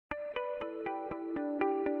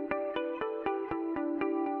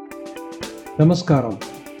Namaskaram.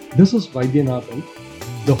 This is Vaidyanathan,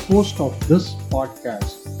 the host of this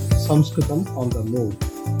podcast, Sanskritam on the Move,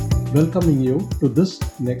 welcoming you to this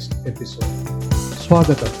next episode.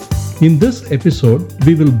 Swagatam. In this episode,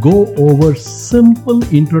 we will go over simple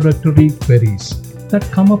introductory queries that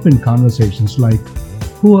come up in conversations like,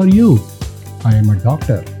 who are you? I am a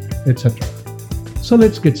doctor, etc. So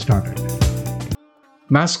let's get started.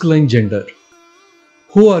 Masculine gender.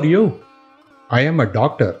 Who are you? I am a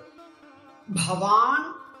doctor. भवान्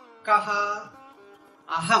कः?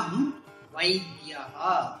 अहं वैद्यः.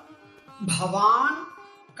 भवान्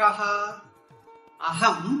कः?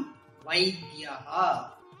 अहं वैद्यः.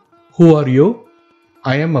 Who are you?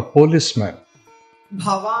 I am a policeman.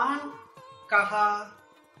 भवान् कः?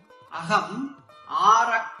 अहं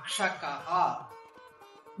आरक्षकः.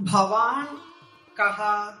 भवान् कः?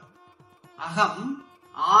 अहं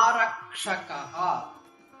आरक्षकः.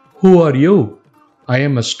 Who are you? I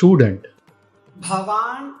am a student.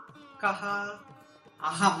 भवान् कः?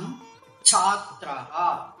 अहं छात्रः.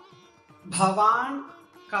 भवान्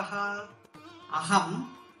कः? अहं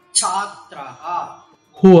छात्रः.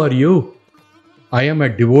 Who are you? I am a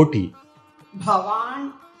devotee. भवान्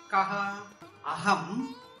कः? अहं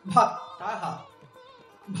भक्तः.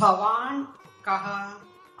 भवान् कः?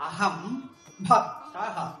 अहं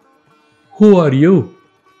भक्तः. Who are you?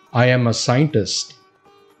 I am a scientist.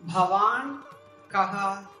 भवान्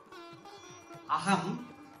कः? अहं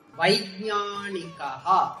वैज्ञानिकः.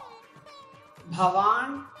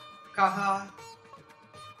 भवान् कः?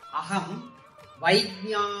 अहं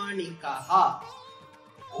वैज्ञानिकः.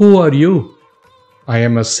 Who are you? I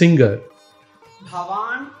am a singer.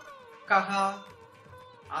 भवान् कः?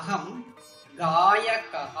 अहं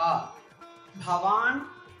गायकः. भवान्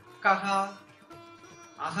कः?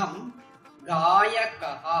 अहं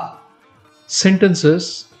गायकः.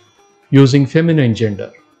 Sentences using feminine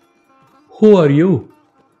gender. Who are you?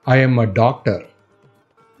 I am a doctor.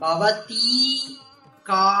 भवती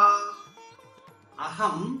का?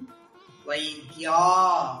 अहं वैद्या.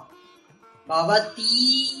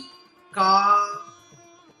 भवती का?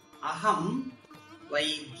 अहं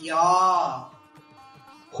वैद्या.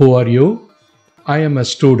 Who are you? I am a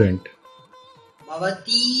student.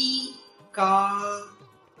 भवती का?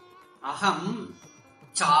 अहं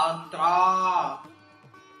छात्रा.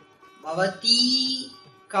 भवती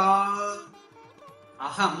का?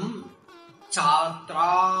 अहं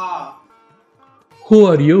छात्रा. Who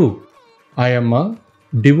are you? I am a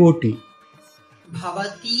devotee.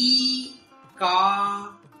 भवती का?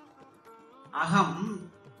 अहं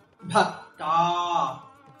भक्ता.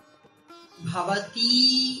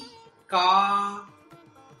 भवती का?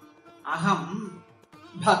 अहं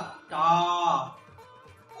भक्ता.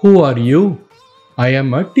 Who are you? I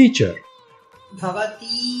am a teacher.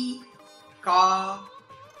 भवती का?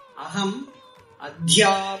 अहं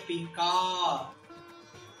अध्यापिका.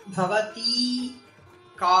 भवती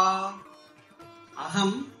का?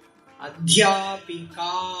 अहं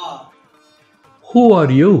अध्यापिका. Who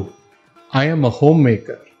are you? I am a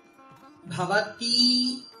homemaker.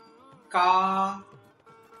 भवती का?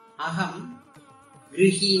 अहं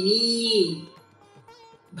गृहिणी.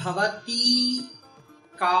 भवती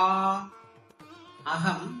का?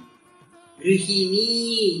 अहं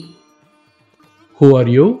गृहिणी. Who are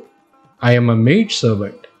you? I am a maid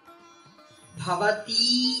servant.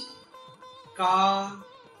 भवती का?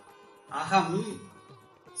 अहं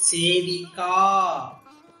सेविका.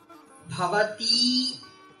 भवती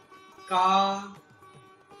का?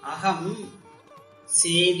 अहं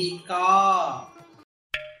सेविका.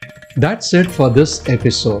 That's it for this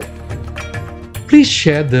episode. Please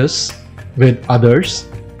share this with others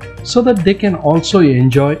so that they can also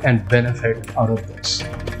enjoy and benefit out of this.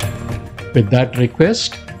 With that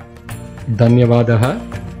request, Dhanyavadaha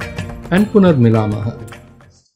and Punarmilamaha.